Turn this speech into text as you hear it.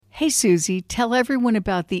Hey, Susie, tell everyone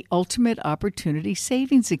about the Ultimate Opportunity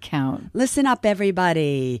Savings Account. Listen up,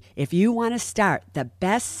 everybody. If you want to start the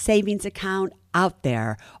best savings account out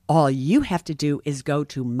there, all you have to do is go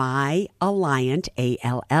to myalliant,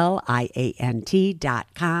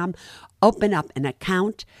 ALLIANT.com, open up an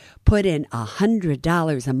account, put in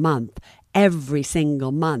 $100 a month every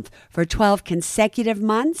single month for 12 consecutive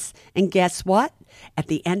months, and guess what? At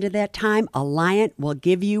the end of that time, Alliant will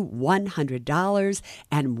give you $100,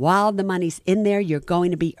 and while the money's in there, you're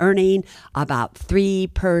going to be earning about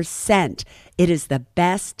 3%. It is the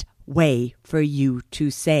best way for you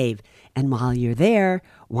to save. And while you're there,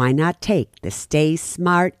 why not take the Stay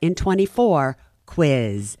Smart in 24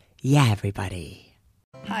 quiz? Yeah, everybody.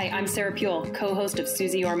 Hi, I'm Sarah Puel, co-host of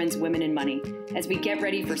Susie Orman's Women in Money. As we get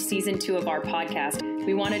ready for Season 2 of our podcast,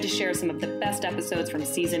 we wanted to share some of the best episodes from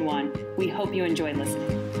Season 1. We hope you enjoy listening.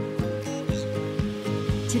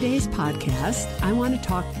 Today's podcast, I want to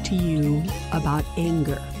talk to you about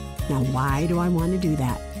anger. Now, why do I want to do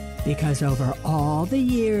that? Because over all the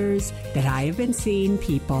years that I have been seeing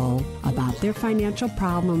people about their financial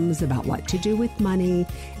problems, about what to do with money,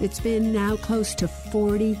 it's been now close to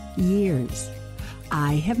 40 years.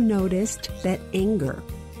 I have noticed that anger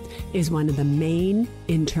is one of the main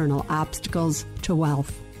internal obstacles to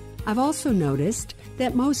wealth. I've also noticed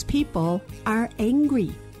that most people are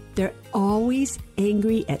angry. They're always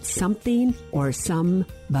angry at something or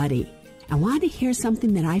somebody. I want to hear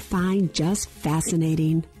something that I find just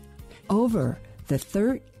fascinating. Over the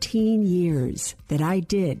 13 years that I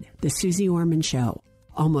did the Susie Orman Show,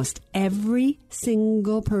 almost every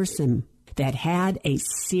single person that had a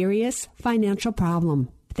serious financial problem,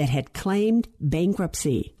 that had claimed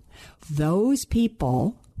bankruptcy, those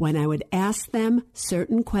people, when I would ask them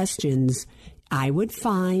certain questions, I would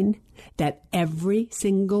find that every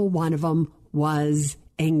single one of them was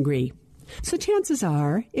angry. So chances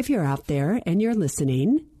are, if you're out there and you're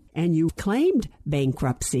listening and you claimed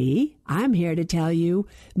bankruptcy, I'm here to tell you,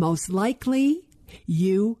 most likely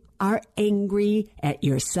you are angry at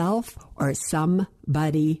yourself or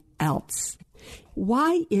somebody else.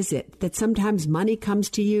 Why is it that sometimes money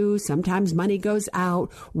comes to you, sometimes money goes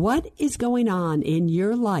out? What is going on in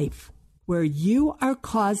your life where you are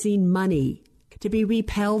causing money to be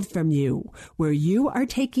repelled from you, where you are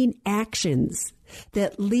taking actions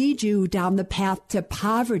that lead you down the path to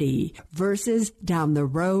poverty versus down the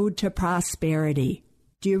road to prosperity?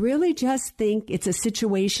 Do you really just think it's a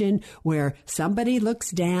situation where somebody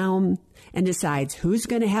looks down and decides who's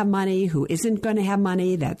going to have money, who isn't going to have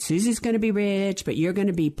money, that Susie's going to be rich, but you're going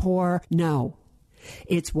to be poor? No.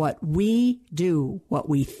 It's what we do, what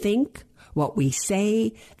we think, what we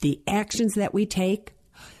say, the actions that we take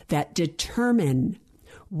that determine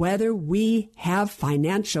whether we have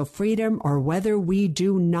financial freedom or whether we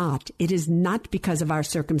do not. It is not because of our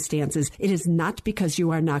circumstances. It is not because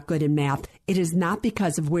you are not good in math. It is not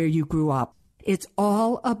because of where you grew up. It's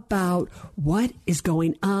all about what is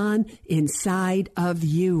going on inside of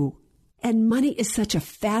you. And money is such a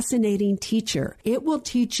fascinating teacher. It will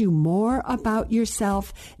teach you more about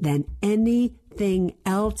yourself than anything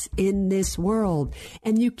else in this world.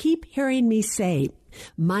 And you keep hearing me say,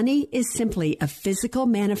 money is simply a physical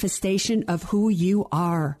manifestation of who you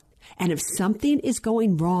are. And if something is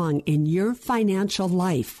going wrong in your financial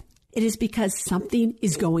life, it is because something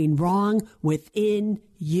is going wrong within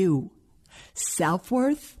you.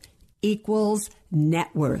 Self-worth equals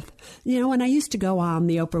net worth. You know, when I used to go on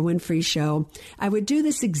the Oprah Winfrey Show, I would do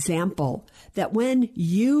this example that when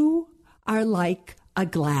you are like a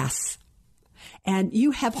glass and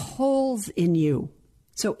you have holes in you,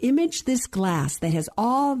 so image this glass that has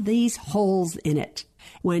all these holes in it.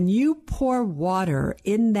 When you pour water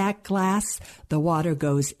in that glass, the water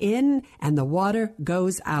goes in and the water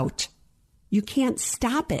goes out. You can't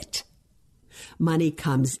stop it. Money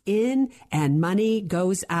comes in and money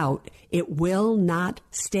goes out. It will not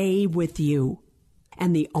stay with you.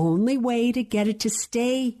 And the only way to get it to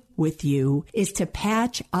stay with you is to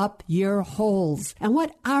patch up your holes. And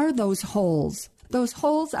what are those holes? Those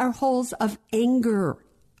holes are holes of anger,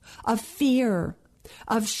 of fear,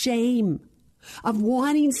 of shame, of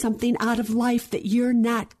wanting something out of life that you're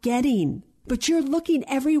not getting. But you're looking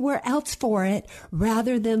everywhere else for it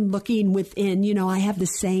rather than looking within. You know, I have the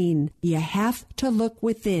saying, you have to look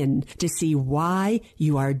within to see why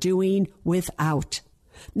you are doing without.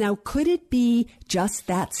 Now, could it be just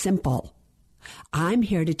that simple? I'm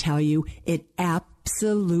here to tell you it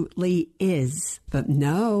absolutely is. But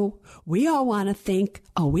no, we all want to think,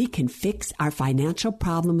 oh, we can fix our financial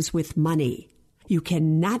problems with money. You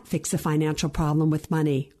cannot fix a financial problem with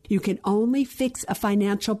money. You can only fix a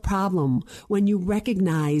financial problem when you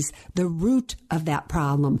recognize the root of that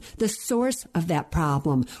problem, the source of that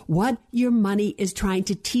problem, what your money is trying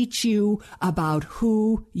to teach you about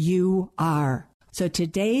who you are. So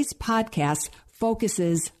today's podcast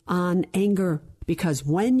focuses on anger, because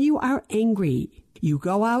when you are angry, you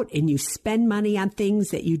go out and you spend money on things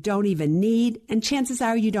that you don't even need, and chances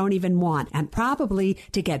are you don't even want, and probably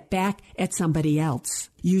to get back at somebody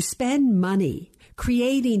else. You spend money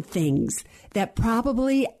creating things that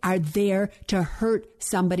probably are there to hurt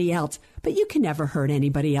somebody else, but you can never hurt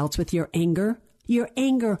anybody else with your anger. Your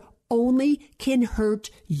anger only can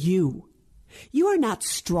hurt you. You are not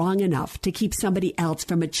strong enough to keep somebody else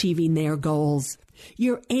from achieving their goals.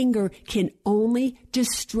 Your anger can only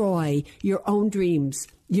destroy your own dreams,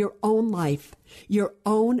 your own life, your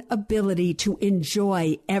own ability to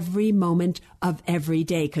enjoy every moment of every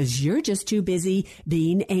day, because you're just too busy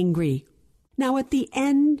being angry. Now, at the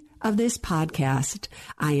end of this podcast,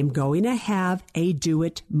 I am going to have a do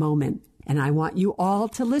it moment, and I want you all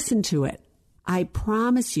to listen to it. I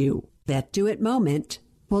promise you that do it moment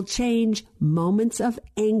will change moments of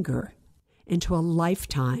anger into a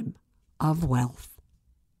lifetime of wealth.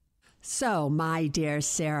 So, my dear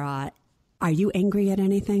Sarah, are you angry at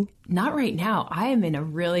anything? Not right now. I am in a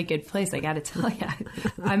really good place, I got to tell you.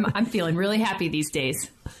 I'm feeling really happy these days.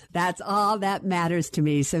 That's all that matters to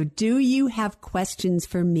me. So do you have questions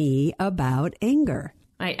for me about anger?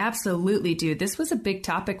 I absolutely do. This was a big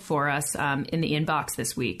topic for us in the inbox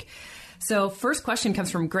this week. So first question comes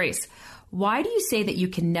from Grace. Why do you say that you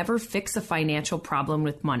can never fix a financial problem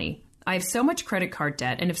with money? I have so much credit card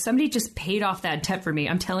debt, and if somebody just paid off that debt for me,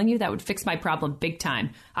 I'm telling you, that would fix my problem big time.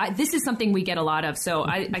 This is something we get a lot of, so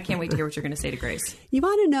I can't wait to hear what you're going to say to Grace. You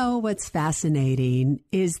want to know what's fascinating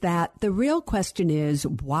is that the real question is,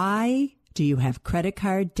 why do you have credit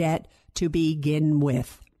card debt to begin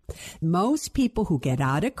with? Most people who get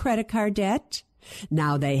out of credit card debt,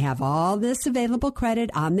 now they have all this available credit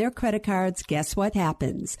on their credit cards. Guess what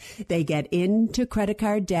happens? They get into credit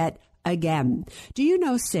card debt again. Do you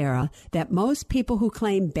know, Sarah, that most people who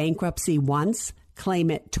claim bankruptcy once claim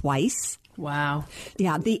it twice? Wow.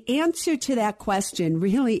 Yeah, the answer to that question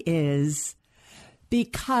really is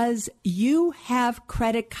because you have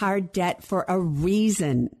credit card debt for a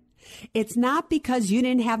reason. It's not because you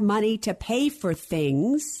didn't have money to pay for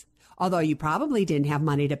things, although you probably didn't have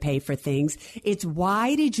money to pay for things. It's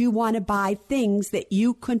why did you want to buy things that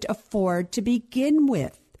you couldn't afford to begin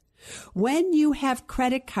with? When you have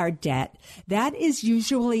credit card debt, that is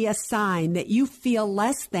usually a sign that you feel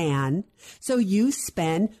less than, so you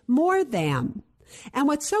spend more than. And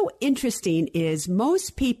what's so interesting is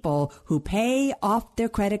most people who pay off their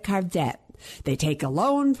credit card debt, they take a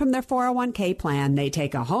loan from their 401k plan, they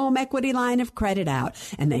take a home equity line of credit out,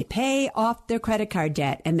 and they pay off their credit card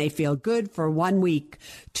debt, and they feel good for 1 week,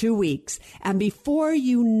 2 weeks. And before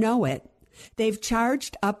you know it, they've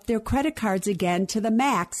charged up their credit cards again to the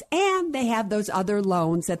max, and they have those other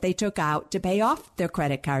loans that they took out to pay off their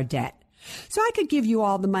credit card debt. So I could give you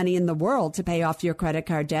all the money in the world to pay off your credit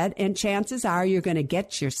card debt, and chances are you're going to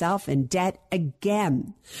get yourself in debt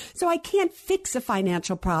again. So I can't fix a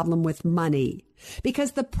financial problem with money,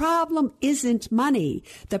 because the problem isn't money.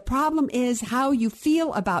 The problem is how you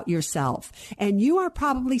feel about yourself. And you are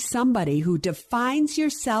probably somebody who defines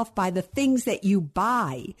yourself by the things that you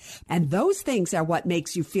buy. And those things are what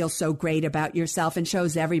makes you feel so great about yourself and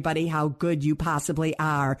shows everybody how good you possibly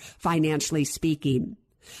are, financially speaking.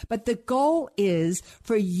 But the goal is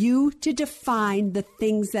for you to define the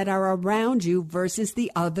things that are around you versus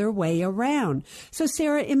the other way around. So,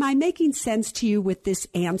 Sarah, am I making sense to you with this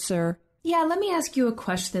answer? Yeah, let me ask you a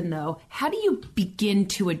question, though. How do you begin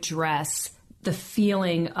to address the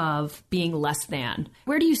feeling of being less than?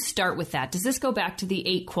 Where do you start with that? Does this go back to the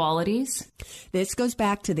 8 qualities? This goes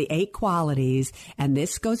back to the 8 qualities, and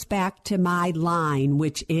this goes back to my line,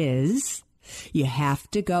 which is, you have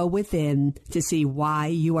to go within to see why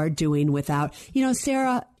you are doing without. You know,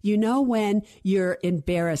 Sarah, you know when you're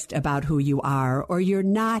embarrassed about who you are, or you're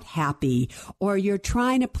not happy, or you're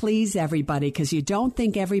trying to please everybody because you don't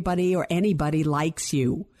think everybody or anybody likes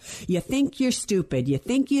you. You think you're stupid. You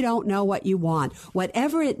think you don't know what you want.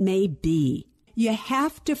 Whatever it may be, you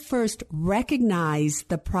have to first recognize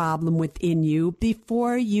the problem within you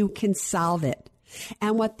before you can solve it.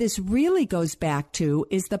 And what this really goes back to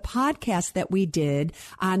is the podcast that we did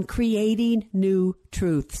on creating new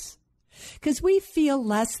truths. Because we feel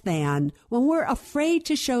less than when we're afraid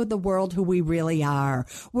to show the world who we really are.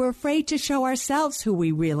 We're afraid to show ourselves who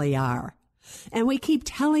we really are. And we keep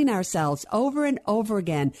telling ourselves over and over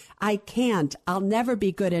again, I can't, I'll never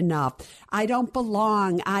be good enough, I don't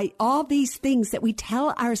belong, all these things that we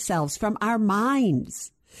tell ourselves from our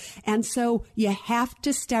minds. And so you have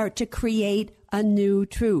to start to create a new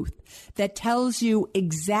truth that tells you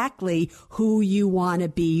exactly who you want to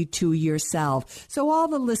be to yourself. So all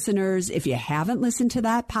the listeners, if you haven't listened to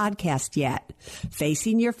that podcast yet,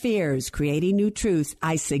 Facing Your Fears, Creating New Truths,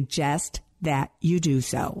 I suggest that you do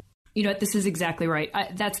so. You know what? This is exactly right.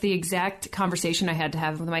 That's the exact conversation I had to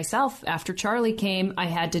have with myself. After Charlie came, I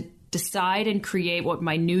had to decide and create what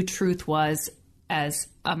my new truth was as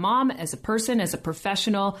a mom, as a person, as a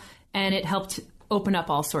professional, and it helped open up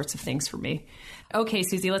all sorts of things for me. Okay,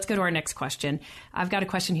 Susie, let's go to our next question. I've got a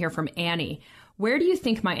question here from Annie. Where do you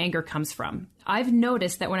think my anger comes from? I've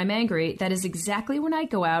noticed that when I'm angry, that is exactly when I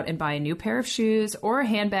go out and buy a new pair of shoes or a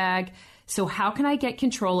handbag. So how can I get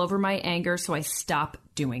control over my anger so I stop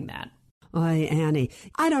doing that? Oy, Annie,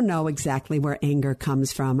 I don't know exactly where anger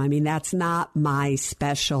comes from. I mean, that's not my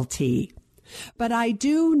specialty. But I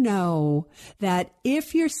do know that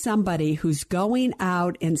if you're somebody who's going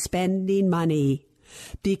out and spending money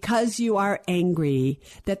because you are angry,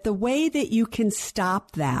 that the way that you can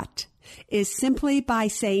stop that is simply by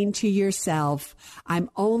saying to yourself, I'm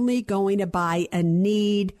only going to buy a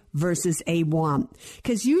need versus a want.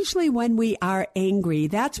 Because usually when we are angry,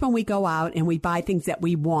 that's when we go out and we buy things that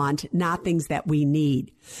we want, not things that we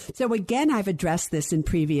need. So again, I've addressed this in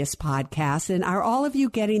previous podcasts. And are all of you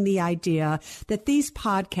getting the idea that these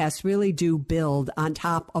podcasts really do build on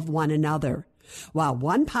top of one another? While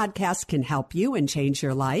one podcast can help you and change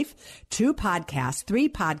your life, 2 podcasts, 3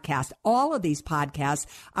 podcasts, all of these podcasts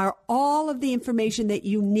are all of the information that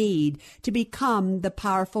you need to become the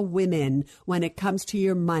powerful women when it comes to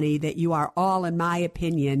your money that you are all, in my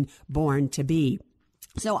opinion, born to be.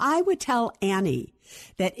 So I would tell Annie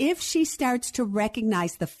that if she starts to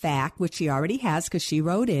recognize the fact, which she already has because she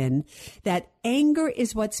wrote in, that anger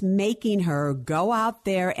is what's making her go out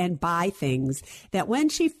there and buy things, that when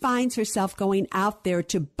she finds herself going out there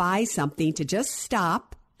to buy something, to just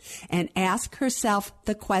stop and ask herself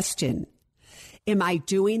the question, am I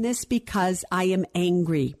doing this because I am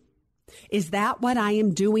angry? Is that what I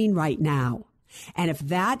am doing right now? And if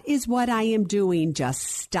that is what I am doing, just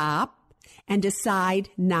stop and decide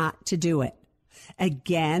not to do it.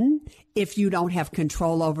 Again, if you don't have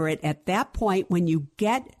control over it at that point, when you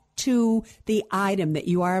get to the item that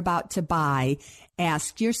you are about to buy,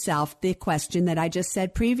 ask yourself the question that I just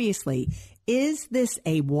said previously. Is this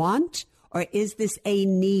a want or is this a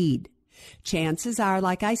need? Chances are,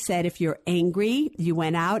 like I said, if you're angry, you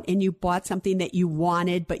went out and you bought something that you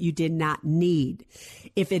wanted but you did not need.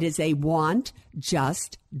 If it is a want,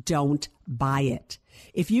 just don't buy it.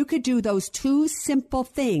 If you could do those 2 simple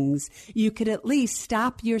things, you could at least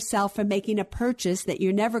stop yourself from making a purchase that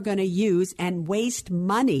you're never going to use and waste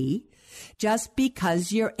money just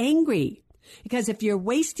because you're angry. Because if you're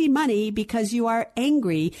wasting money because you are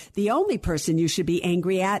angry, the only person you should be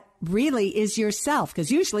angry at really is yourself,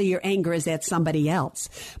 because usually your anger is at somebody else.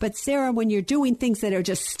 But Sarah, when you're doing things that are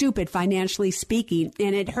just stupid, financially speaking,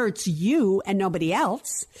 and it hurts you and nobody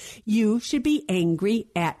else, you should be angry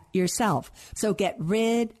at yourself. So get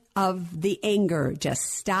rid of the anger.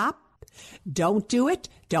 Just stop. Don't do it.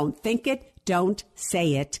 Don't think it. Don't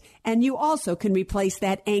say it. And you also can replace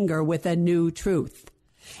that anger with a new truth.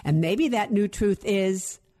 And maybe that new truth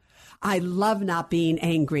is, I love not being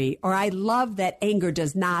angry, or I love that anger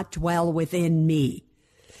does not dwell within me.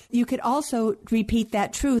 You could also repeat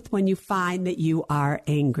that truth when you find that you are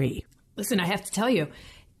angry. Listen, I have to tell you,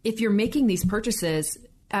 if you're making these purchases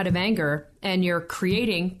out of anger and you're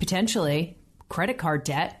creating potentially credit card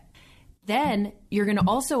debt, then you're going to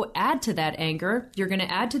also add to that anger. You're going to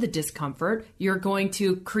add to the discomfort. You're going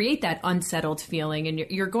to create that unsettled feeling, and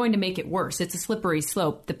you're going to make it worse. It's a slippery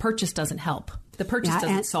slope. The purchase doesn't help. The purchase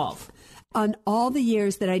doesn't solve. On all the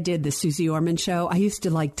years that I did the Susie Orman Show, I used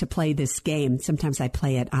to like to play this game. Sometimes I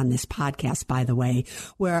play it on this podcast, by the way,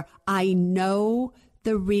 where I know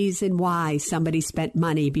the reason why somebody spent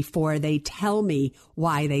money before they tell me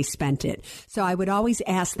why they spent it. So I would always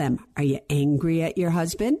ask them, are you angry at your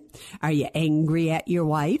husband? Are you angry at your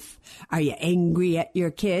wife? Are you angry at your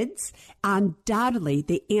kids? Undoubtedly,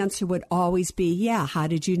 the answer would always be, yeah, how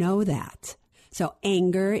did you know that? So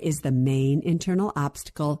anger is the main internal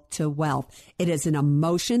obstacle to wealth. It is an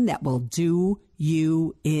emotion that will do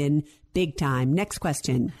you in big time. Next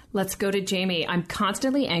question. Let's go to Jamie. I'm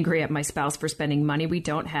constantly angry at my spouse for spending money we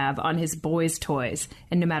don't have on his boys' toys.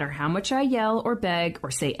 And no matter how much I yell or beg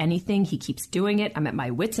or say anything, he keeps doing it. I'm at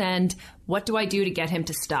my wit's end. What do I do to get him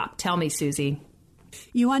to stop? Tell me, Susie.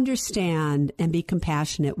 You understand and be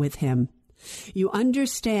compassionate with him. You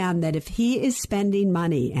understand that if he is spending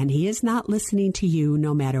money and he is not listening to you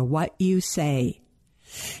no matter what you say,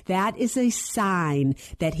 that is a sign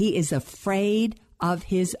that he is afraid of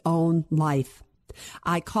his own life.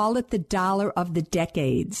 I call it the dollar of the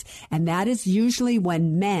decades, and that is usually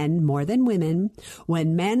when men, more than women,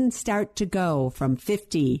 when men start to go from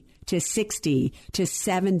 50 to 60 to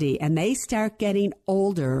 70, and they start getting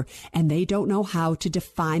older and they don't know how to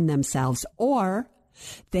define themselves, or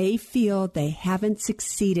they feel they haven't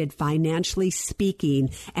succeeded financially speaking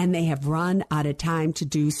and they have run out of time to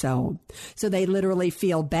do so. So they literally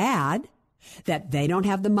feel bad that they don't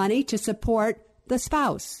have the money to support the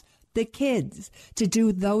spouse, the kids, to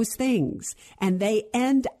do those things. And they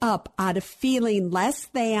end up out of feeling less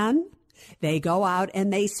than. They go out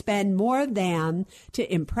and they spend more than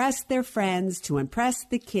to impress their friends, to impress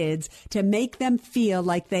the kids, to make them feel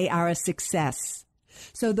like they are a success.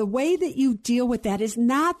 So the way that you deal with that is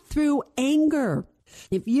not through anger.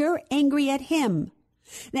 If you're angry at him,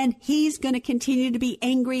 then he's going to continue to be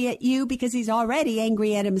angry at you because he's already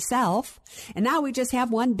angry at himself. And now we just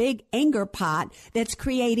have one big anger pot that's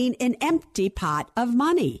creating an empty pot of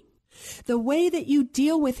money. The way that you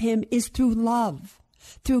deal with him is through love,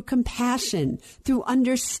 through compassion, through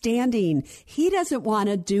understanding. He doesn't want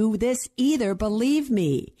to do this either, believe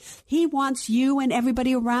me. He wants you and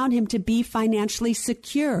everybody around him to be financially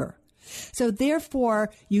secure. So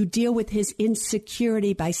therefore, you deal with his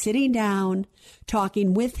insecurity by sitting down,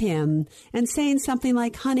 talking with him, and saying something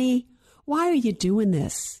like, honey, why are you doing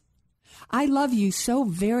this? I love you so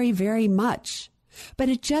very, very much, but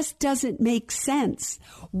it just doesn't make sense.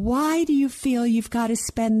 Why do you feel you've got to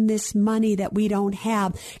spend this money that we don't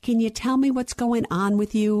have? Can you tell me what's going on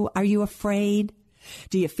with you? Are you afraid?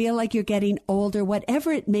 Do you feel like you're getting older?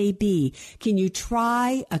 Whatever it may be, can you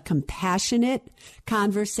try a compassionate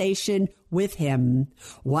conversation with him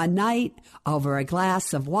one night over a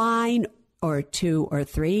glass of wine or 2 or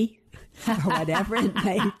 3? Or whatever it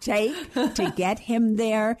may take to get him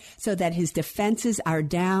there so that his defenses are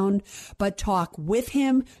down. But talk with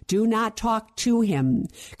him. Do not talk to him.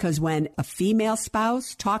 Because when a female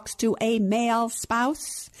spouse talks to a male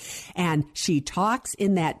spouse and she talks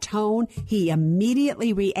in that tone, he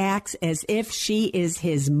immediately reacts as if she is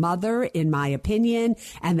his mother, in my opinion,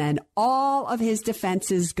 and then all of his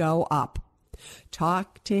defenses go up.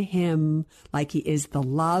 Talk to him like he is the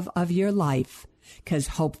love of your life, because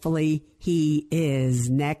hopefully he is.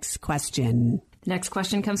 Next question. Next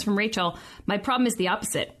question comes from Rachel. My problem is the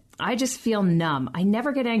opposite. I just feel numb. I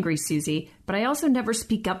never get angry, Susie, but I also never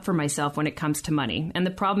speak up for myself when it comes to money. And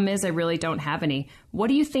the problem is I really don't have any. What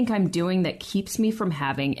do you think I'm doing that keeps me from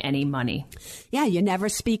having any money? Yeah, you never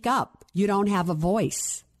speak up. You don't have a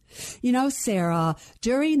voice. You know, Sarah,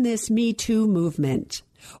 during this Me Too movement,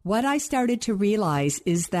 what I started to realize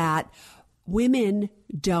is that women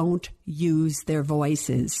don't use their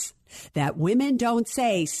voices. That women don't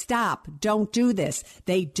say, stop, don't do this.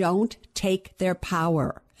 They don't take their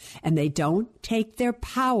power. And they don't take their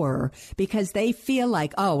power because they feel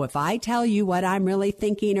like, oh, if I tell you what I'm really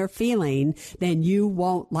thinking or feeling, then you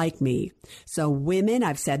won't like me. So women,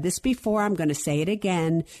 I've said this before, I'm going to say it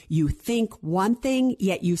again. You think one thing,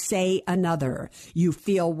 yet you say another. You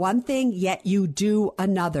feel one thing, yet you do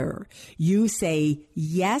another. You say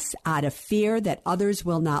yes out of fear that others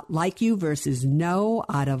will not like you versus no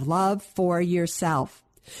out of love for yourself.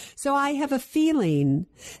 So I have a feeling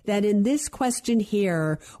that in this question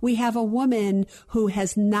here, we have a woman who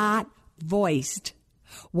has not voiced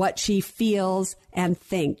what she feels and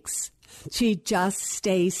thinks. She just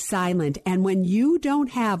stays silent. And when you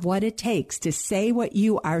don't have what it takes to say what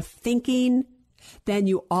you are thinking, then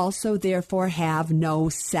you also therefore have no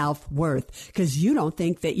self-worth because you don't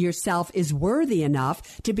think that yourself is worthy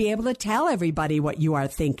enough to be able to tell everybody what you are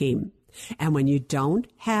thinking. And when you don't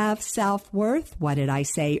have self-worth, what did I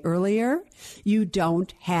say earlier? You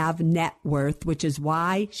don't have net worth, which is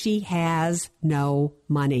why she has no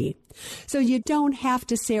money. So you don't have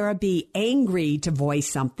to, Sarah, be angry to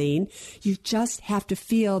voice something. You just have to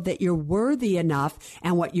feel that you're worthy enough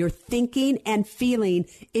and what you're thinking and feeling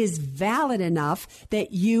is valid enough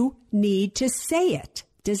that you need to say it.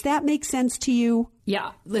 Does that make sense to you?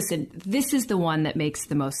 Yeah. Listen, this is the one that makes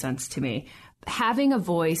the most sense to me. Having a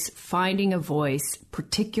voice, finding a voice,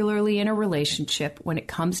 particularly in a relationship when it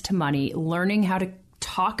comes to money, learning how to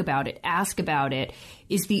talk about it, ask about it,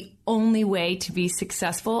 is the only way to be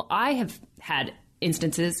successful. I have had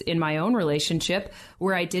instances in my own relationship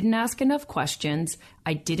where I didn't ask enough questions,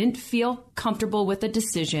 I didn't feel comfortable with a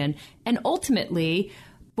decision, and ultimately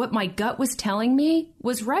what my gut was telling me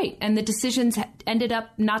was right, and the decisions ended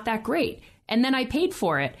up not that great. And then I paid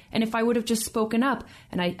for it. And if I would have just spoken up,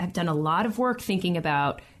 and I've done a lot of work thinking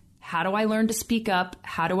about how do I learn to speak up?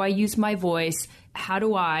 How do I use my voice? How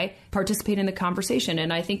do I participate in the conversation?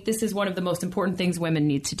 And I think this is one of the most important things women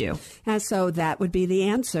need to do. And so that would be the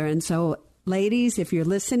answer. And so, ladies, if you're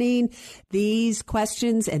listening, these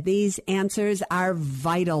questions and these answers are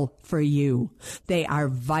vital for you. They are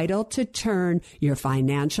vital to turn your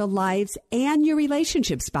financial lives and your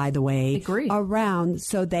relationships, by the way, around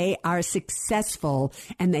so they are successful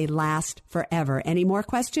and they last forever. Any more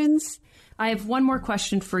questions? I have one more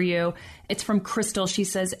question for you. It's from Crystal. She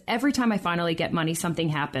says, every time I finally get money, something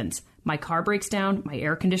happens. My car breaks down, my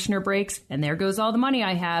air conditioner breaks, and there goes all the money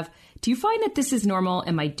I have. Do you find that this is normal?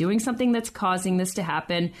 Am I doing something that's causing this to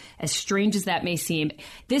happen? As strange as that may seem,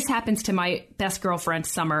 this happens to my best girlfriend,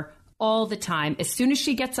 Summer, all the time. As soon as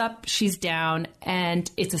she gets up, she's down, and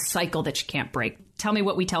it's a cycle that she can't break. Tell me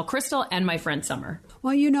what we tell Crystal and my friend Summer.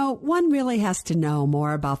 Well, you know, one really has to know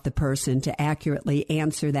more about the person to accurately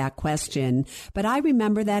answer that question. But I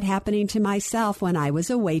remember that happening to myself when I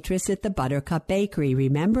was a waitress at the Buttercup Bakery.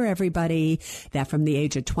 Remember, everybody, that from the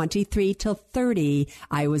age of 23 till 30,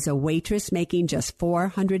 I was a waitress making just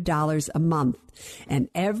 $400 a month. And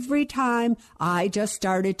every time I just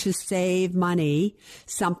started to save money,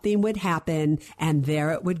 something would happen and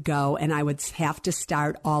there it would go and I would have to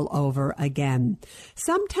start all over again.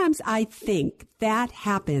 Sometimes I think that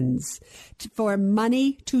happens for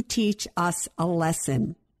money to teach us a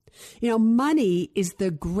lesson. You know, money is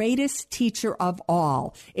the greatest teacher of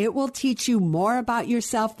all. It will teach you more about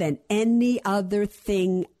yourself than any other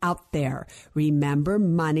thing out there. Remember,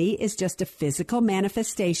 money is just a physical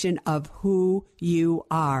manifestation of who you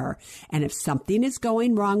are. And if something is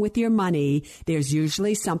going wrong with your money, there's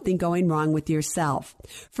usually something going wrong with yourself.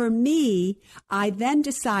 For me, I then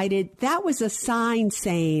decided that was a sign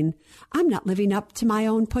saying, I'm not living up to my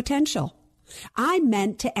own potential. I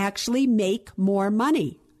meant to actually make more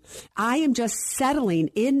money. I am just settling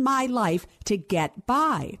in my life to get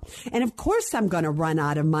by. And of course, I'm going to run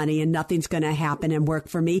out of money and nothing's going to happen and work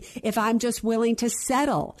for me if I'm just willing to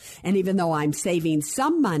settle. And even though I'm saving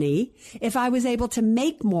some money, if I was able to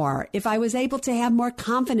make more, if I was able to have more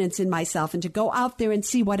confidence in myself and to go out there and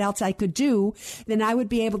see what else I could do, then I would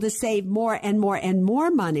be able to save more and more and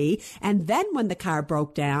more money. And then when the car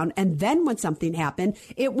broke down and then when something happened,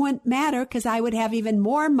 it wouldn't matter because I would have even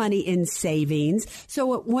more money in savings.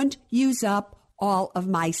 So it wouldn't use up all of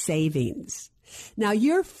my savings. Now,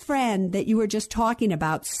 your friend that you were just talking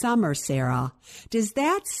about, Summer, Sarah, does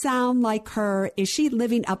that sound like her? Is she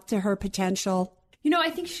living up to her potential? You know, I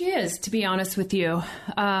think she is, to be honest with you.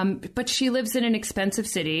 But she lives in an expensive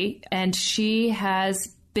city and she has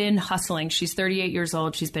been hustling. She's 38 years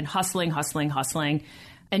old. She's been hustling.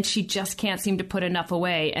 And she just can't seem to put enough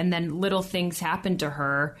away. And then little things happen to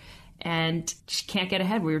her and she can't get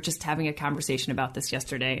ahead. We were just having a conversation about this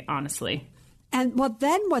yesterday, honestly. And well,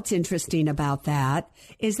 then what's interesting about that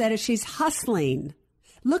is that if she's hustling,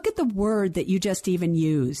 look at the word that you just even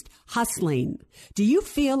used, hustling. Do you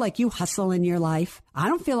feel like you hustle in your life? I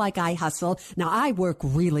don't feel like I hustle. Now, I work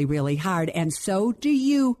really, really hard, and so do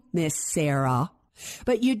you, Miss Sarah.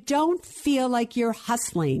 But you don't feel like you're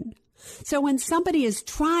hustling. So when somebody is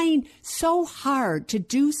trying so hard to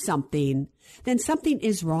do something, then something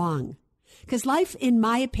is wrong. Because life, in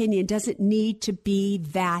my opinion, doesn't need to be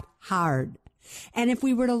that hard. And if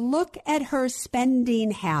we were to look at her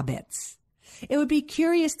spending habits, it would be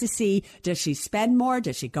curious to see, does she spend more?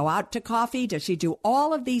 Does she go out to coffee? Does she do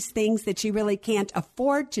all of these things that she really can't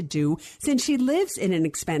afford to do since she lives in an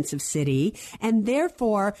expensive city and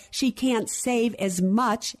therefore she can't save as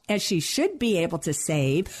much as she should be able to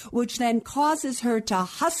save, which then causes her to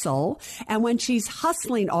hustle. And when she's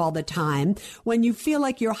hustling all the time, when you feel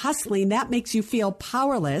like you're hustling, that makes you feel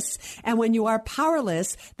powerless. And when you are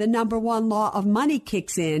powerless, the number one law of money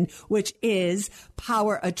kicks in, which is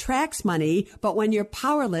power attracts money. But when you're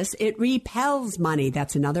powerless, it repels money.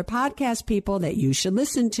 That's another podcast, people, that you should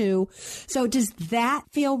listen to. So does that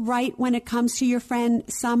feel right when it comes to your friend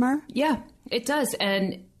Summer? Yeah, it does.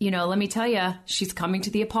 And, you know, let me tell you, she's coming to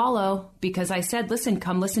the Apollo because I said, listen,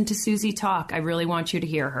 come listen to Susie talk. I really want you to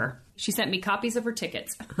hear her. She sent me copies of her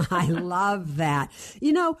tickets. I love that.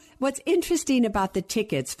 You know, what's interesting about the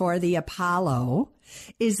tickets for the Apollo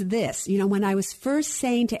is this. You know, when I was first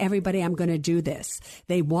saying to everybody, I'm going to do this,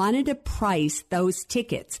 they wanted to price those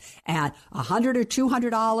tickets at $100 or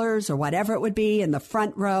 $200 or whatever it would be in the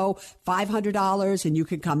front row, $500, and you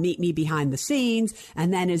could come meet me behind the scenes.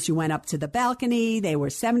 And then as you went up to the balcony, they were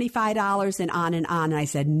 $75 and on and on. And I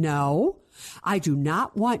said, no. I do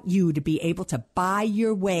not want you to be able to buy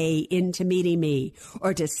your way into meeting me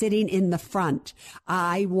or to sitting in the front.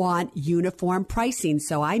 I want uniform pricing.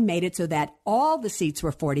 So I made it so that all the seats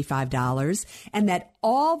were $45 and that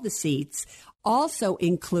all the seats also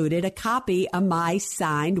included a copy of my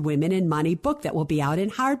signed Women in Money book that will be out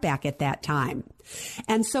in hardback at that time.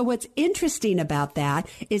 And so what's interesting about that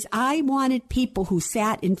is I wanted people who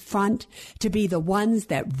sat in front to be the ones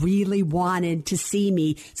that really wanted to see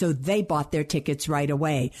me, so they bought their tickets right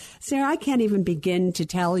away. Sarah, I can't even begin to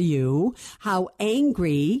tell you how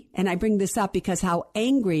angry, and I bring this up because how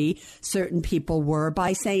angry certain people were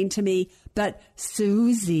by saying to me, but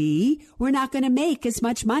Susie, we're not going to make as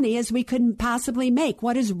much money as we could possibly make.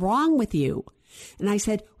 What is wrong with you? And I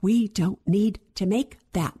said, we don't need to make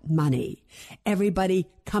that money. Everybody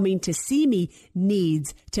coming to see me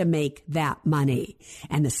needs to make that money.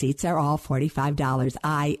 And the seats are all $45.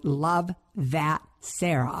 I love that,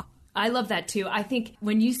 Sarah. I love that too. I think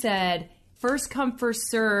when you said first come, first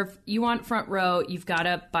serve, you want front row, you've got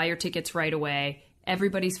to buy your tickets right away.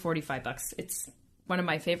 Everybody's $45. It's one of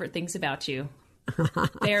my favorite things about you.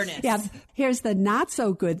 Fairness. Yeah. Here's the not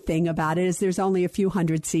so good thing about it is there's only a few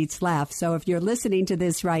hundred seats left. So if you're listening to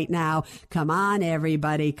this right now, come on,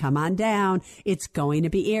 everybody, come on down. It's going to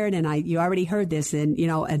be aired. And you already heard this in,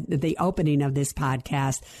 at the opening of this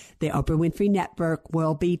podcast. The Oprah Winfrey Network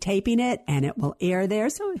will be taping it and it will air there.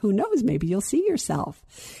 So who knows? Maybe you'll see yourself.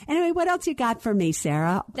 Anyway, what else you got for me,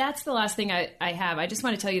 Sarah? That's the last thing I have. I just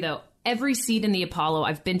want to tell you, though, every seat in the Apollo,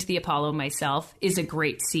 I've been to the Apollo myself, is a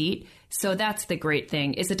great seat. So that's the great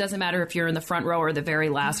thing, is it doesn't matter if you're in the front row or the very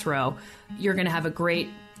last row. You're going to have a great,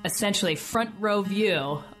 essentially, front row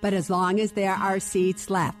view. But as long as there are seats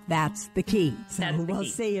left, that's the key. So we'll key.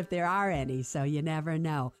 See if there are any, so you never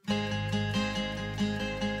know.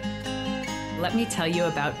 Let me tell you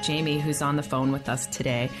about Jamie, who's on the phone with us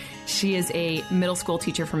today. She is a middle school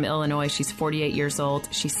teacher from Illinois. She's 48 years old.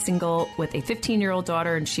 She's single with a 15-year-old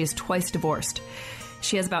daughter, and she is twice divorced.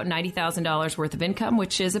 She has about $90,000 worth of income,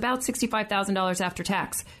 which is about $65,000 after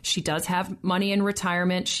tax. She does have money in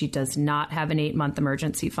retirement. She does not have an 8-month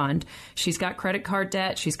emergency fund. She's got credit card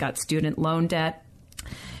debt. She's got student loan debt.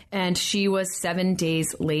 And she was 7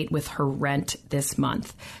 days late with her rent this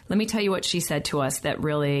month. Let me tell you what she said to us that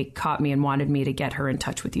really caught me and wanted me to get her in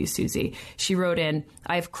touch with you, Susie. She wrote in,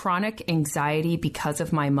 I have chronic anxiety because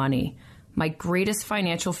of my money. My greatest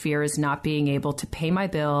financial fear is not being able to pay my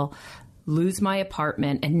bill, lose my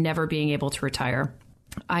apartment, and never being able to retire.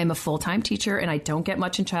 I am a full-time teacher, and I don't get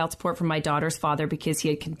much in child support from my daughter's father because he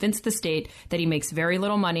had convinced the state that he makes very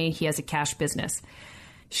little money. He has a cash business.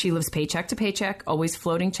 She lives paycheck to paycheck, always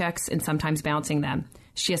floating checks and sometimes bouncing them.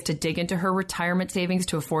 She has to dig into her retirement savings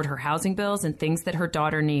to afford her housing bills and things that her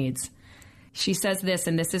daughter needs. She says this,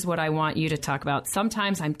 and this is what I want you to talk about.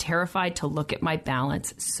 Sometimes I'm terrified to look at my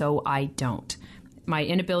balance, so I don't. My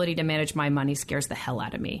inability to manage my money scares the hell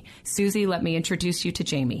out of me. Susie, let me introduce you to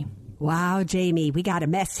Jamie. Wow, Jamie, we got a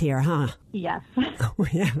mess here, huh? Yes. We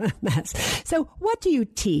have a mess. So what do you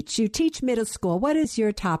teach? You teach middle school. What is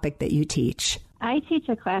your topic that you teach? I teach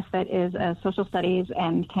a class that is a social studies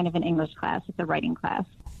and kind of an English class. It's a writing class.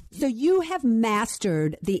 So you have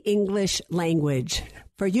mastered the English language.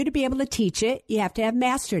 For you to be able to teach it, you have to have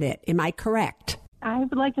mastered it. Am I correct? I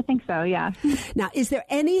would like to think so, yeah. Now, is there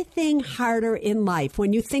anything harder in life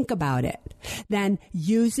when you think about it than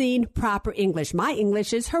using proper English? My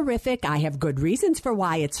English is horrific. I have good reasons for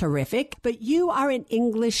why it's horrific, but you are an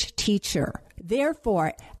English teacher.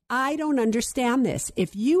 Therefore, I don't understand this.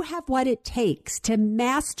 If you have what it takes to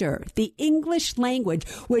master the English language,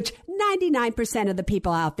 which 99% of the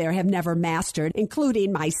people out there have never mastered,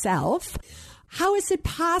 including myself, how is it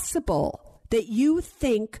possible that you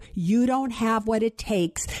think you don't have what it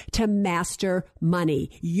takes to master money?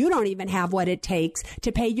 You don't even have what it takes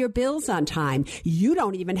to pay your bills on time. You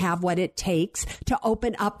don't even have what it takes to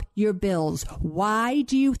open up your bills. Why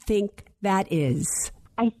do you think that is?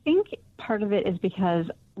 I think part of it is because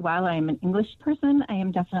while I'm an English person, I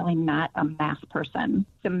am definitely not a math person.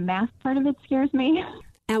 The math part of it scares me.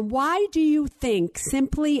 And why do you think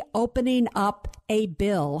simply opening up a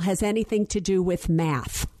bill has anything to do with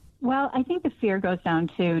math? Well, I think the fear goes down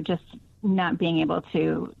to just not being able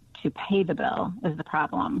to pay the bill is the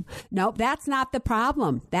problem. No, that's not the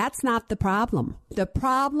problem. That's not the problem. The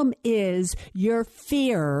problem is your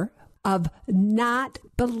fear of not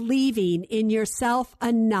believing in yourself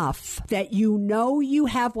enough that you know you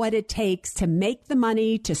have what it takes to make the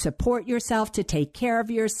money, to support yourself, to take care of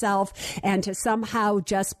yourself, and to somehow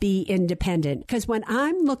just be independent. Because when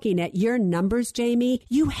I'm looking at your numbers, Jamie,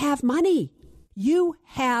 you have money. You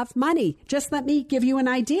have money. Just let me give you an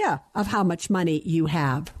idea of how much money you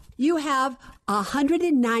have. You have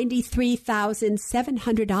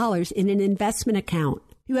 $193,700 in an investment account.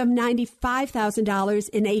 You have $95,000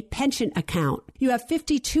 in a pension account. You have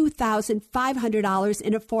 $52,500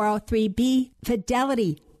 in a 403B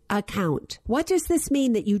Fidelity account. What does this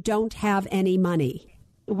mean that you don't have any money?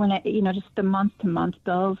 When just the month-to-month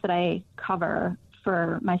bills that I cover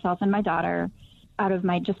for myself and my daughter out of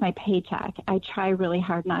my paycheck, I try really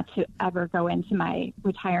hard not to ever go into my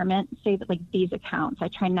retirement, say that like these accounts. I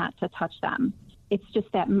try not to touch them. It's just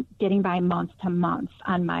that getting by month to month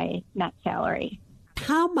on my net salary.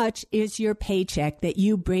 How much is your paycheck that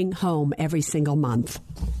you bring home every single month?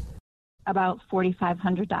 About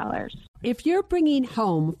 $4,500. If you're bringing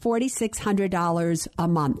home $4,600 a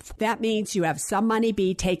month, that means you have some money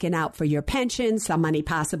being taken out for your pension, some money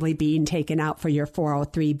possibly being taken out for your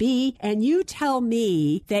 403B, and you tell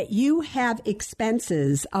me that you have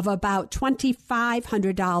expenses of about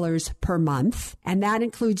 $2,500 per month, and that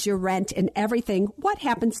includes your rent and everything. What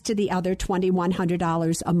happens to the other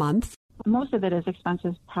 $2,100 a month? Most of it is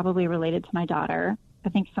expenses probably related to my daughter. I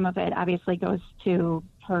think some of it obviously goes to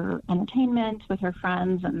her entertainment with her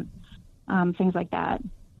friends and things like that.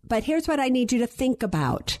 But here's what I need you to think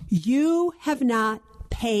about. You have not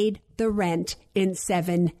paid the rent in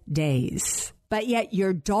 7 days, but yet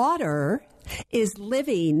your daughter is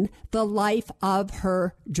living the life of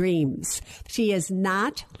her dreams. She is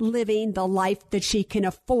not living the life that she can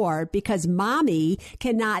afford because mommy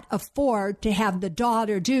cannot afford to have the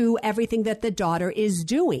daughter do everything that the daughter is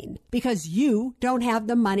doing because you don't have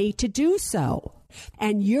the money to do so.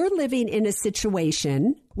 And you're living in a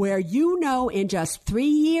situation where you know in just 3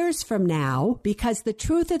 years from now, because the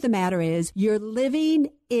truth of the matter is you're living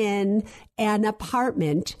in an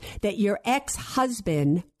apartment that your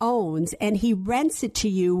ex-husband owns and he rents it to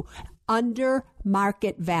you under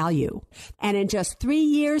market value. And in just 3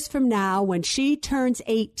 years from now, when she turns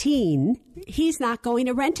 18, he's not going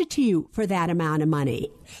to rent it to you for that amount of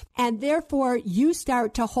money. And therefore, you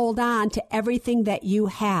start to hold on to everything that you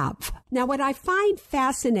have. Now, what I find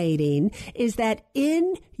fascinating is that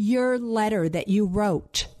in your letter that you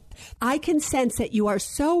wrote, I can sense that you are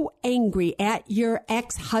so angry at your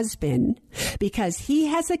ex-husband because he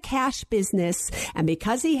has a cash business, and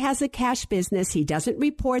because he has a cash business, he doesn't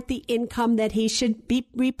report the income that he should be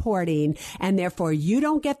reporting, and therefore you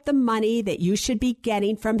don't get the money that you should be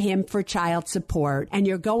getting from him for child support, and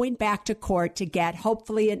you're going back to court to get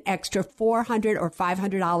hopefully an extra $400 or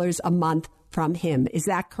 $500 a month from him. Is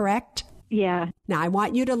that correct? Yeah. Now, I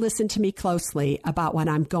want you to listen to me closely about what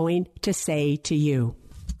I'm going to say to you.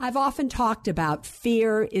 I've often talked about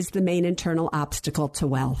fear is the main internal obstacle to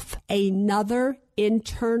wealth. Another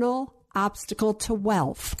internal obstacle to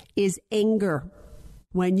wealth is anger.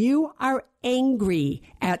 When you are angry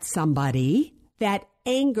at somebody, that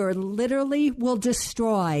anger literally will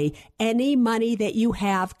destroy any money that you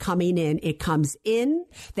have coming in. It comes in,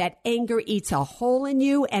 that anger eats a hole in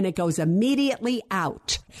you, and it goes immediately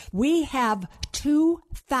out. We have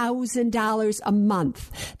 $2,000 a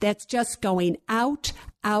month that's just going out,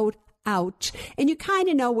 out. And you kind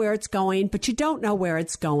of know where it's going, but you don't know where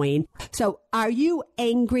it's going. So are you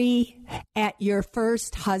angry at your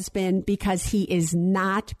first husband because he is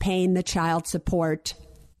not paying the child support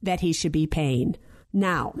that he should be paying?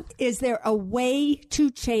 Now, is there a way to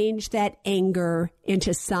change that anger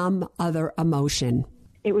into some other emotion?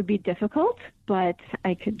 It would be difficult, but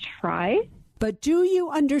I could try. But do you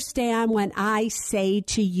understand when I say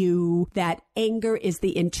to you that anger is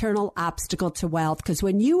the internal obstacle to wealth? Because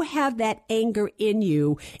when you have that anger in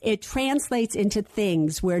you, it translates into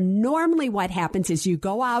things where normally what happens is you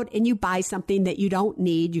go out and you buy something that you don't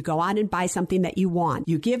need. You go out and buy something that you want.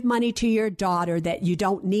 You give money to your daughter that you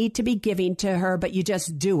don't need to be giving to her, but you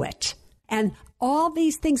just do it. And all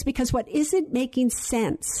these things, because what isn't making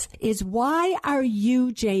sense is why are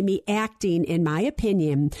you, Jamie, acting, in my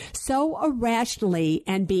opinion, so irrationally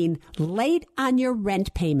and being late on your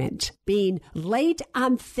rent payment, being late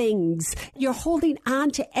on things. You're holding on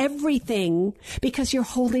to everything because you're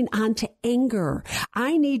holding on to anger.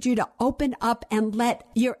 I need you to open up and let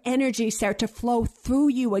your energy start to flow through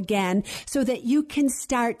you again so that you can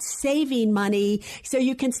start saving money, so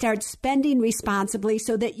you can start spending responsibly,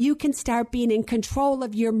 so that you can start being in control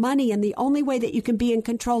of your money. And the only way that you can be in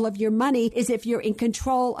control of your money is if you're in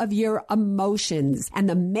control of your emotions. And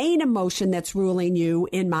the main emotion that's ruling you,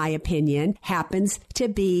 in my opinion, happens to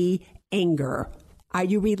be anger. Are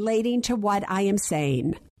you relating to what I am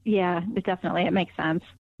saying? Yeah, definitely. It makes sense.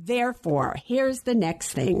 Therefore, here's the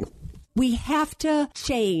next thing. We have to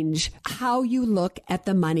change how you look at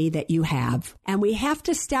the money that you have. And we have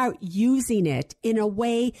to start using it in a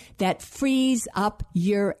way that frees up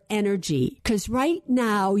your energy. Because right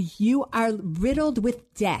now you are riddled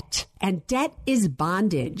with debt. And debt is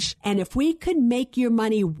bondage. And if we could make your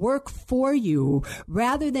money work for you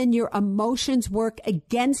rather than your emotions work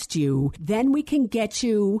against you, then we can get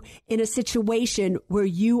you in a situation where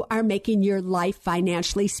you are making your life,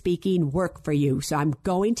 financially speaking, work for you. So I'm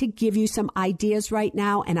going to give you some ideas right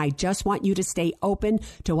now, and I just want you to stay open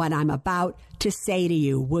to what I'm about to say to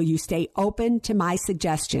you. Will you stay open to my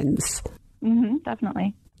suggestions?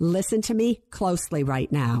 Definitely. Listen to me closely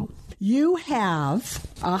right now. You have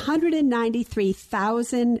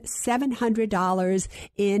 $193,700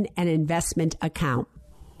 in an investment account.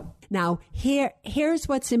 Now, here's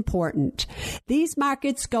what's important. These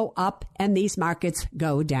markets go up and these markets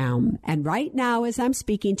go down. And right now, as I'm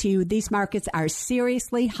speaking to you, these markets are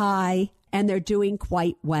seriously high and they're doing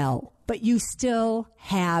quite well. But you still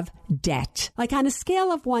have debt. Like on a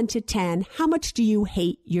scale of 1 to 10, how much do you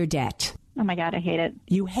hate your debt? Oh my God, I hate it.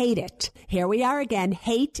 You hate it. Here we are again.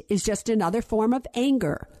 Hate is just another form of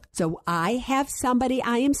anger. So I have somebody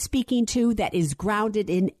I am speaking to that is grounded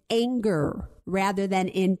in anger rather than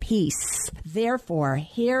in peace. Therefore,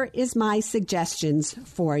 here is my suggestions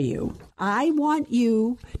for you. I want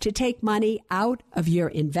you to take money out of your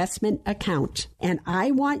investment account, and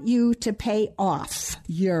I want you to pay off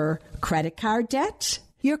your credit card debt,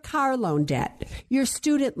 your car loan debt, your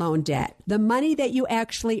student loan debt, the money that you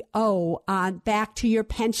actually owe on back to your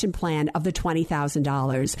pension plan of the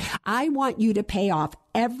 $20,000. I want you to pay off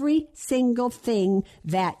every single thing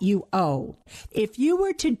that you owe. If you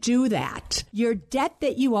were to do that, your debt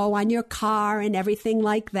that you owe on your car and everything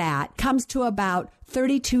like that comes to about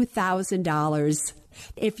 $32,000.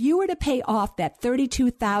 If you were to pay off that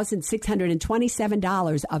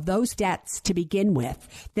 $32,627 of those debts to begin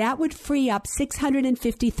with, that would free up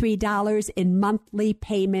 $653 in monthly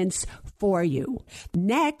payments for you.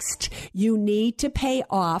 Next, you need to pay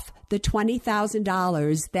off the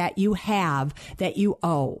 $20,000 that you have that you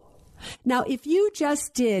owe. Now, if you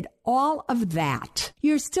just did all of that,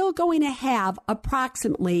 you're still going to have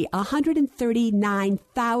approximately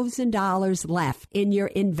 $139,000 left in your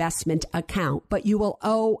investment account, but you will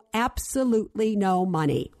owe absolutely no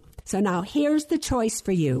money. So now here's the choice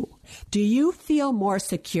for you. Do you feel more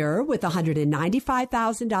secure with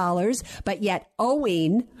 $195,000, but yet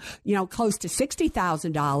owing, close to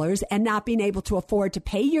 $60,000 and not being able to afford to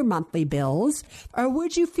pay your monthly bills? Or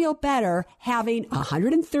would you feel better having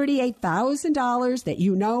 $138,000 that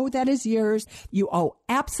you know that is yours? You owe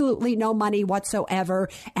absolutely no money whatsoever.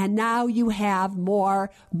 And now you have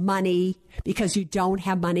more money because you don't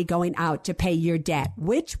have money going out to pay your debt.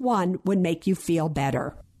 Which one would make you feel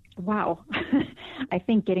better? Wow. I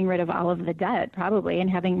think getting rid of all of the debt probably and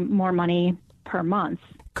having more money per month.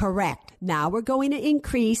 Correct. Now we're going to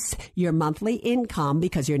increase your monthly income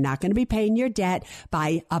because you're not going to be paying your debt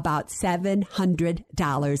by about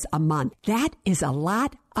 $700 a month. That is a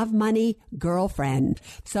lot of money, girlfriend.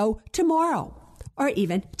 So tomorrow or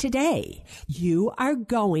even today, you are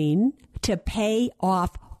going to pay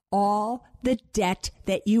off all the debt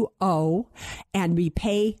that you owe and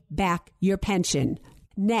repay back your pension.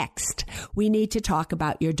 Next, we need to talk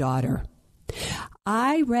about your daughter.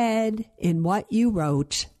 I read in what you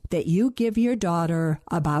wrote that you give your daughter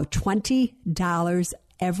about $20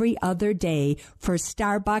 every other day for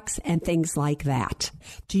Starbucks and things like that.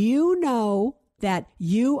 Do you know that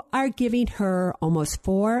you are giving her almost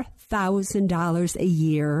 $4,000 a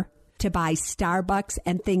year to buy Starbucks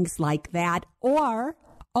and things like that, or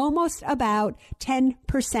almost about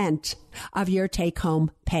 10% of your take-home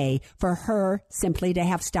pay for her simply to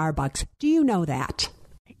have Starbucks? Do you know that?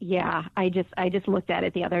 Yeah, I just looked at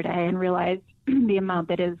it the other day and realized the amount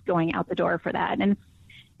that is going out the door for that. And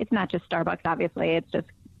it's not just Starbucks, obviously. It's just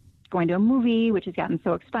going to a movie, which has gotten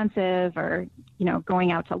so expensive, or,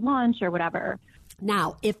 going out to lunch or whatever.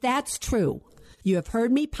 Now, if that's true, you have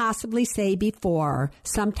heard me possibly say before,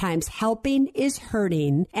 sometimes helping is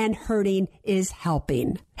hurting and hurting is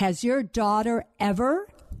helping. Has your daughter ever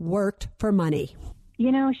worked for money?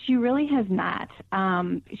 She really has not.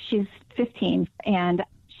 She's 15, and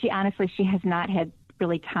she has not had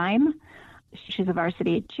really time. She's a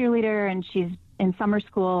varsity cheerleader, and she's in summer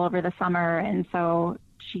school over the summer, and so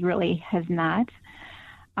she really has not.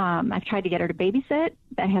 I've tried to get her to babysit.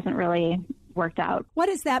 That hasn't really worked out. What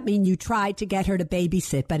does that mean? You tried to get her to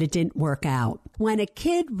babysit, but it didn't work out. When a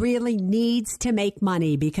kid really needs to make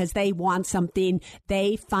money because they want something,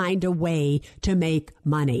 they find a way to make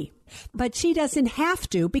money. But she doesn't have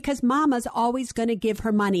to because Mama's always going to give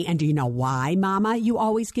her money. And do you know why, Mama, you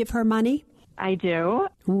always give her money? I do.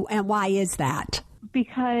 And why is that?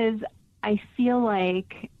 Because I feel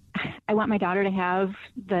like I want my daughter to have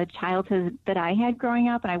the childhood that I had growing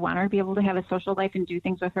up, and I want her to be able to have a social life and do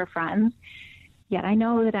things with her friends. Yet I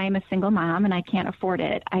know that I'm a single mom and I can't afford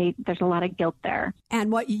it. There's a lot of guilt there.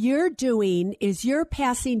 And what you're doing is you're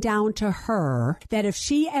passing down to her that if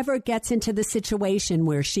she ever gets into the situation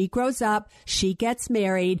where she grows up, she gets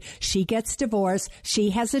married, she gets divorced, she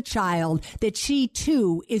has a child, that she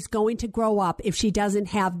too is going to grow up if she doesn't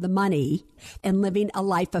have the money and living a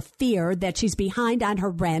life of fear that she's behind on her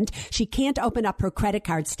rent. She can't open up her credit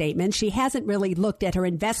card statement. She hasn't really looked at her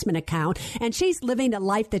investment account, and she's living a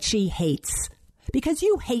life that she hates. Because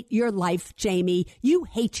you hate your life, Jamie. You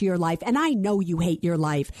hate your life, and I know you hate your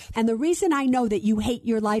life. And the reason I know that you hate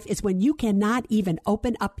your life is when you cannot even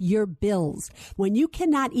open up your bills, when you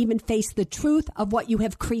cannot even face the truth of what you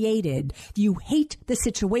have created. You hate the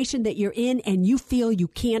situation that you're in, and you feel you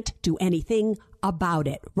can't do anything about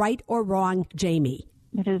it. Right or wrong, Jamie?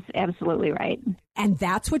 It is absolutely right. And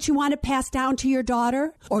that's what you want to pass down to your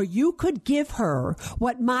daughter? Or you could give her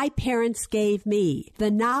what my parents gave me,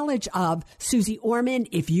 the knowledge of, Susie Orman,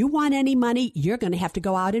 if you want any money, you're going to have to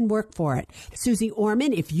go out and work for it. Susie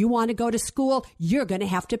Orman, if you want to go to school, you're going to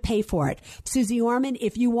have to pay for it. Susie Orman,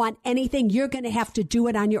 if you want anything, you're going to have to do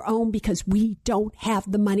it on your own because we don't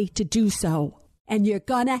have the money to do so. And you're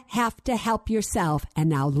going to have to help yourself. And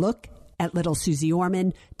now look at little Susie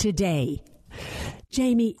Orman today.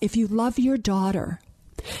 Jamie, if you love your daughter,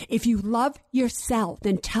 if you love yourself,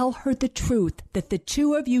 then tell her the truth that the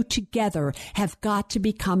two of you together have got to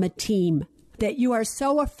become a team. That you are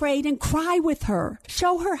so afraid, and cry with her.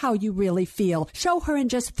 Show her how you really feel. Show her in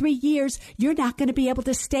just 3 years you're not going to be able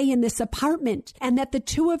to stay in this apartment, and that the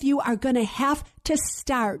two of you are going to have to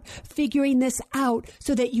start figuring this out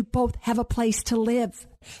so that you both have a place to live.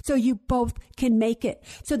 So you both can make it,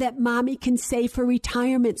 so that Mommy can save for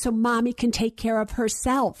retirement, so Mommy can take care of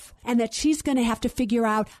herself, and that she's going to have to figure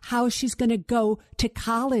out how she's going to go to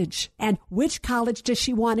college and which college does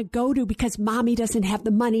she want to go to, because Mommy doesn't have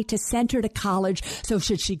the money to send her to college. So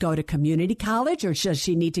should she go to community college, or does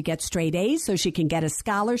she need to get straight A's so she can get a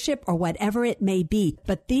scholarship, or whatever it may be?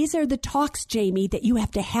 But these are the talks, Jamie, that you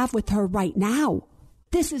have to have with her right now.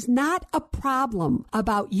 This is not a problem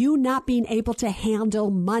about you not being able to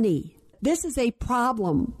handle money. This is a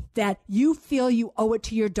problem that you feel you owe it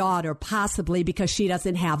to your daughter, possibly because she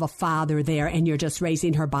doesn't have a father there and you're just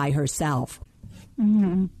raising her by herself.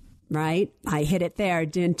 Mm-hmm. Right? I hit it there,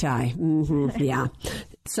 didn't I? Mm-hmm. Yeah.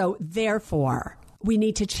 So therefore, we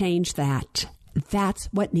need to change that. That's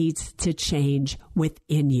what needs to change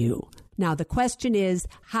within you. Now, the question is,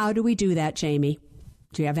 how do we do that, Jamie?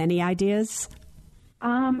 Do you have any ideas?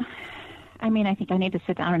 I think I need to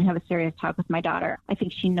sit down and have a serious talk with my daughter. I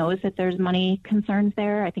think she knows that there's money concerns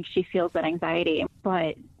there. I think she feels that anxiety,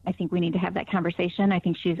 but I think we need to have that conversation. I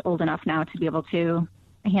think she's old enough now to be able to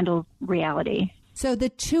handle reality. So the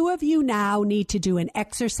two of you now need to do an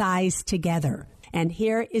exercise together. And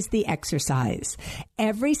here is the exercise.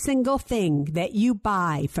 Every single thing that you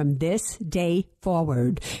buy from this day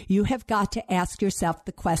forward, you have got to ask yourself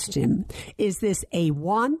the question, is this a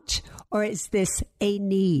want or is this a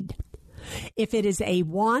need? If it is a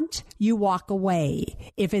want, you walk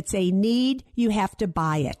away. If it's a need, you have to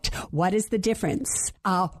buy it. What is the difference?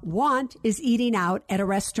 A want is eating out at a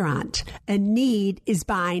restaurant. A need is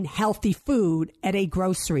buying healthy food at a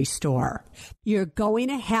grocery store. You're going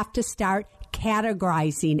to have to start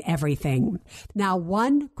categorizing everything. Now,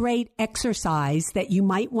 one great exercise that you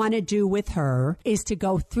might want to do with her is to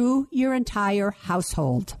go through your entire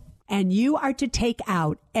household. And you are to take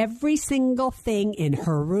out every single thing in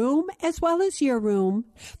her room as well as your room,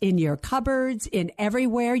 in your cupboards, in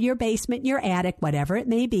everywhere, your basement, your attic, whatever it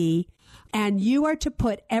may be. And you are to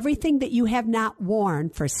put everything that you have not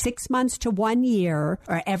worn for 6 months to 1 year,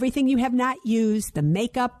 or everything you have not used, the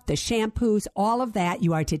makeup, the shampoos, all of that,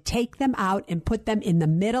 you are to take them out and put them in the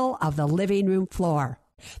middle of the living room floor.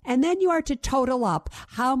 And then you are to total up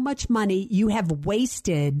how much money you have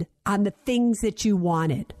wasted on the things that you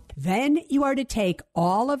wanted. Then you are to take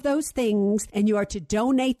all of those things and you are to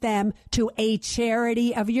donate them to a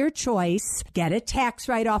charity of your choice. Get a tax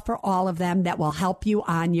write-off for all of them that will help you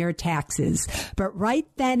on your taxes. But right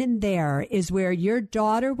then and there is where your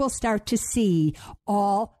daughter will start to see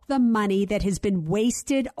all the money that has been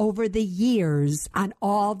wasted over the years on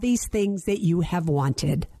all these things that you have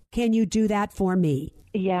wanted. Can you do that for me?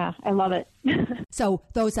 Yeah, I love it. So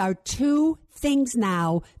those are 2 things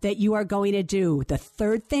now that you are going to do. The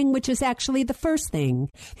third thing, which is actually the first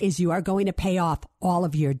thing, is you are going to pay off all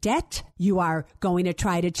of your debt. You are going to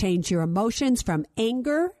try to change your emotions from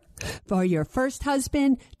anger for your first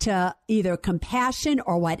husband to either compassion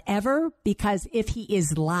or whatever, because if he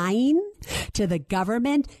is lying to the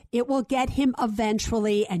government, it will get him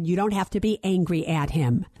eventually, and you don't have to be angry at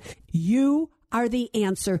him. You are the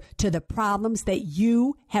answer to the problems that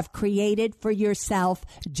you have created for yourself,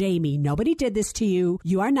 Jamie. Nobody did this to you.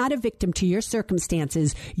 You are not a victim to your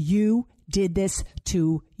circumstances. You did this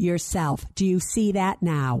to yourself. Do you see that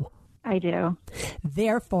now? I do.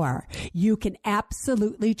 Therefore, you can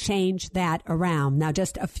absolutely change that around. Now,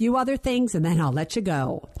 just a few other things, and then I'll let you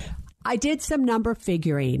go. I did some number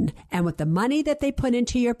figuring, and with the money that they put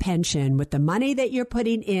into your pension, with the money that you're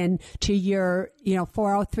putting in to your,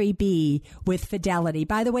 403B with Fidelity.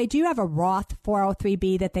 By the way, do you have a Roth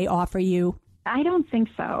 403B that they offer you? I don't think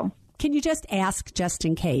so. Can you just ask just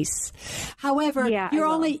in case? However, Yeah,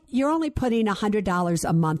 you're only putting $100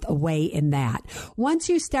 a month away in that. Once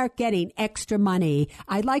you start getting extra money,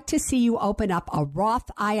 I'd like to see you open up a Roth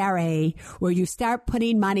IRA where you start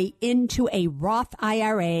putting money into a Roth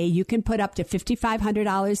IRA. You can put up to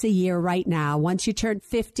 $5,500 a year right now. Once you turn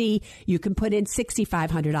 50, you can put in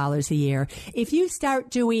 $6,500 a year. If you start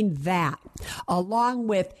doing that, along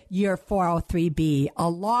with your 403B,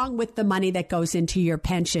 along with the money that goes into your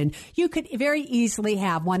pension, you could very easily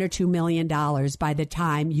have $1 or $2 million by the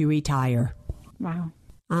time you retire. Wow.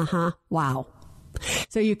 Wow.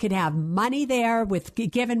 So you could have money there with,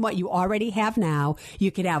 given what you already have now, you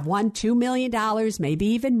could have $1-2 million, maybe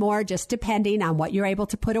even more, just depending on what you're able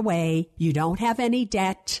to put away. You don't have any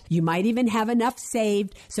debt. You might even have enough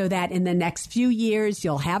saved so that in the next few years,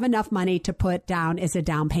 you'll have enough money to put down as a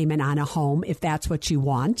down payment on a home if that's what you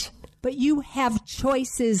want. But you have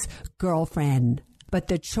choices, girlfriend. But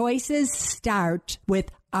the choices start with,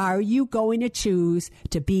 are you going to choose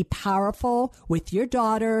to be powerful with your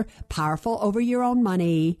daughter, powerful over your own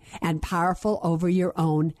money, and powerful over your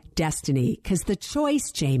own destiny? Because the choice,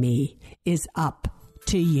 Jamie, is up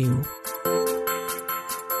to you.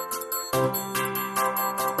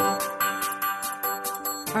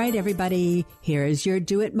 All right, everybody, here is your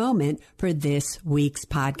do it moment for this week's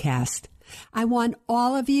podcast. I want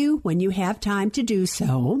all of you, when you have time to do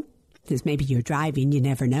so, because maybe you're driving, you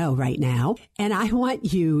never know right now. And I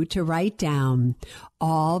want you to write down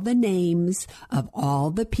all the names of all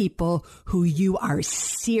the people who you are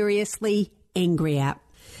seriously angry at.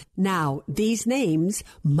 Now, these names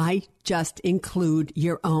might just include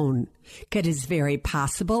your own, because it's very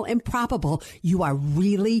possible and probable you are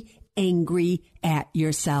really angry at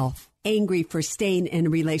yourself. Angry for staying in a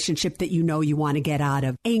relationship that you know you want to get out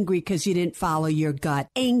of. Angry because you didn't follow your gut.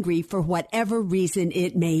 Angry for whatever reason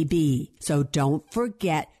it may be. So don't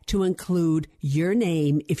forget to include your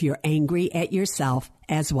name if you're angry at yourself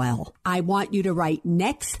as well. I want you to write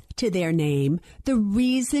next to their name the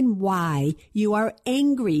reason why you are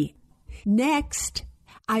angry. Next,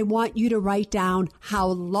 I want you to write down how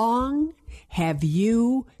long have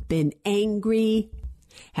you been angry?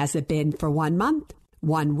 Has it been for 1 month?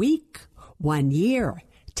 1 week, 1 year,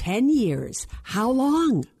 10 years? How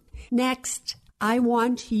long? Next, I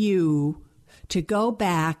want you to go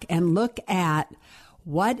back and look at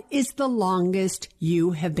what is the longest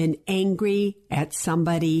you have been angry at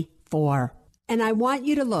somebody for. And I want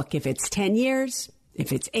you to look, if it's 10 years,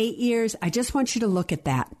 if it's 8 years, I just want you to look at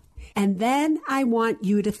that. And then I want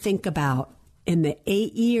you to think about, in the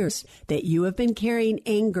 8 years that you have been carrying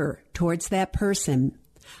anger towards that person,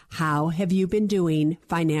 how have you been doing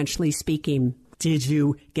financially speaking? Did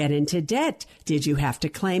you get into debt? Did you have to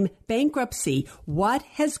claim bankruptcy? What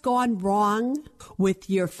has gone wrong with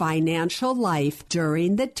your financial life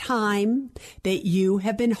during the time that you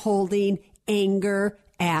have been holding anger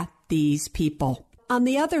at these people? On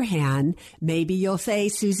the other hand, maybe you'll say,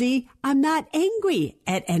 Susie, I'm not angry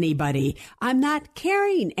at anybody. I'm not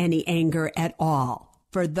carrying any anger at all.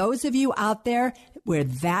 For those of you out there where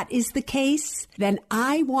that is the case, then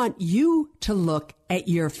I want you to look at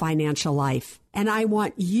your financial life. And I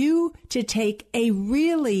want you to take a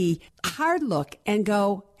really hard look and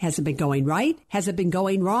go, has it been going right? Has it been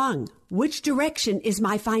going wrong? Which direction is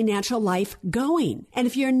my financial life going? And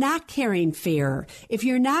if you're not carrying fear, if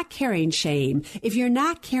you're not carrying shame, if you're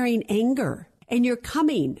not carrying anger, and you're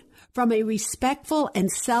coming from a respectful and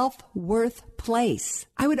self-worth place,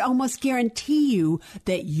 I would almost guarantee you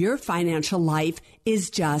that your financial life is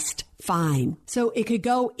just fine. So it could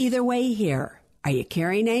go either way here. Are you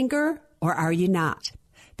carrying anger or are you not?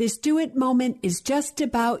 This Do It moment is just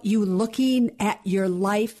about you looking at your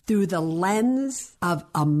life through the lens of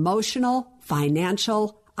emotional,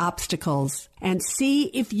 financial obstacles and see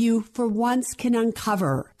if you, for once, can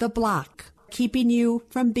uncover the block keeping you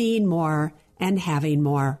from being more and having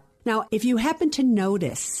more. Now, if you happen to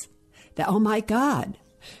notice that, oh my God,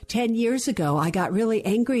 10 years ago, I got really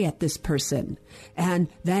angry at this person, and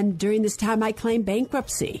then during this time, I claimed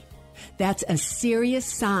bankruptcy. That's a serious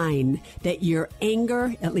sign that your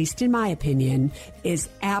anger, at least in my opinion, is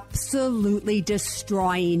absolutely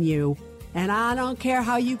destroying you. And I don't care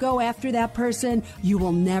how you go after that person, you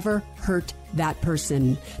will never hurt that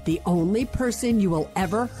person. The only person you will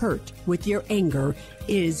ever hurt with your anger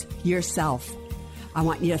is yourself. I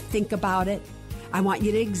want you to think about it. I want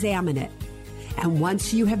you to examine it. And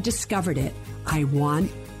once you have discovered it, I want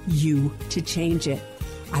you to change it.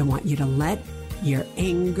 I want you to let your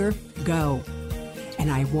anger go.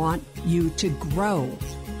 And I want you to grow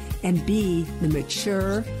and be the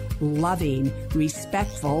mature, loving,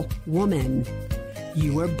 respectful woman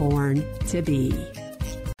you were born to be.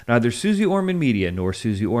 Neither Suze Orman Media nor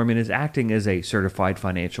Suze Orman is acting as a certified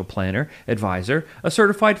financial planner, advisor, a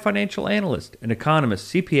certified financial analyst, an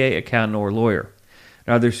economist, CPA, accountant, or lawyer.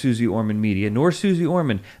 Neither Suze Orman Media nor Suze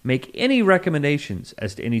Orman make any recommendations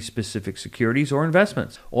as to any specific securities or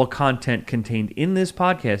investments. All content contained in this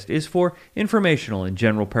podcast is for informational and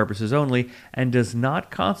general purposes only and does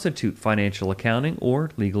not constitute financial accounting or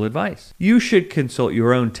legal advice. You should consult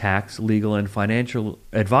your own tax, legal, and financial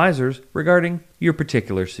advisors regarding your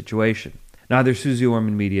particular situation. Neither Suze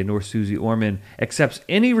Orman Media nor Suze Orman accepts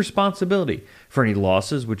any responsibility for any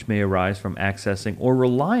losses which may arise from accessing or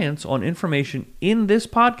reliance on information in this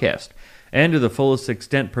podcast. And to the fullest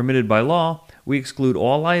extent permitted by law, we exclude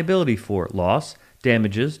all liability for loss,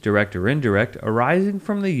 damages, direct or indirect, arising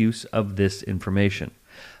from the use of this information.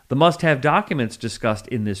 The must-have documents discussed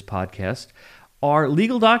in this podcast are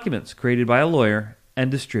legal documents created by a lawyer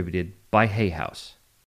and distributed by Hay House.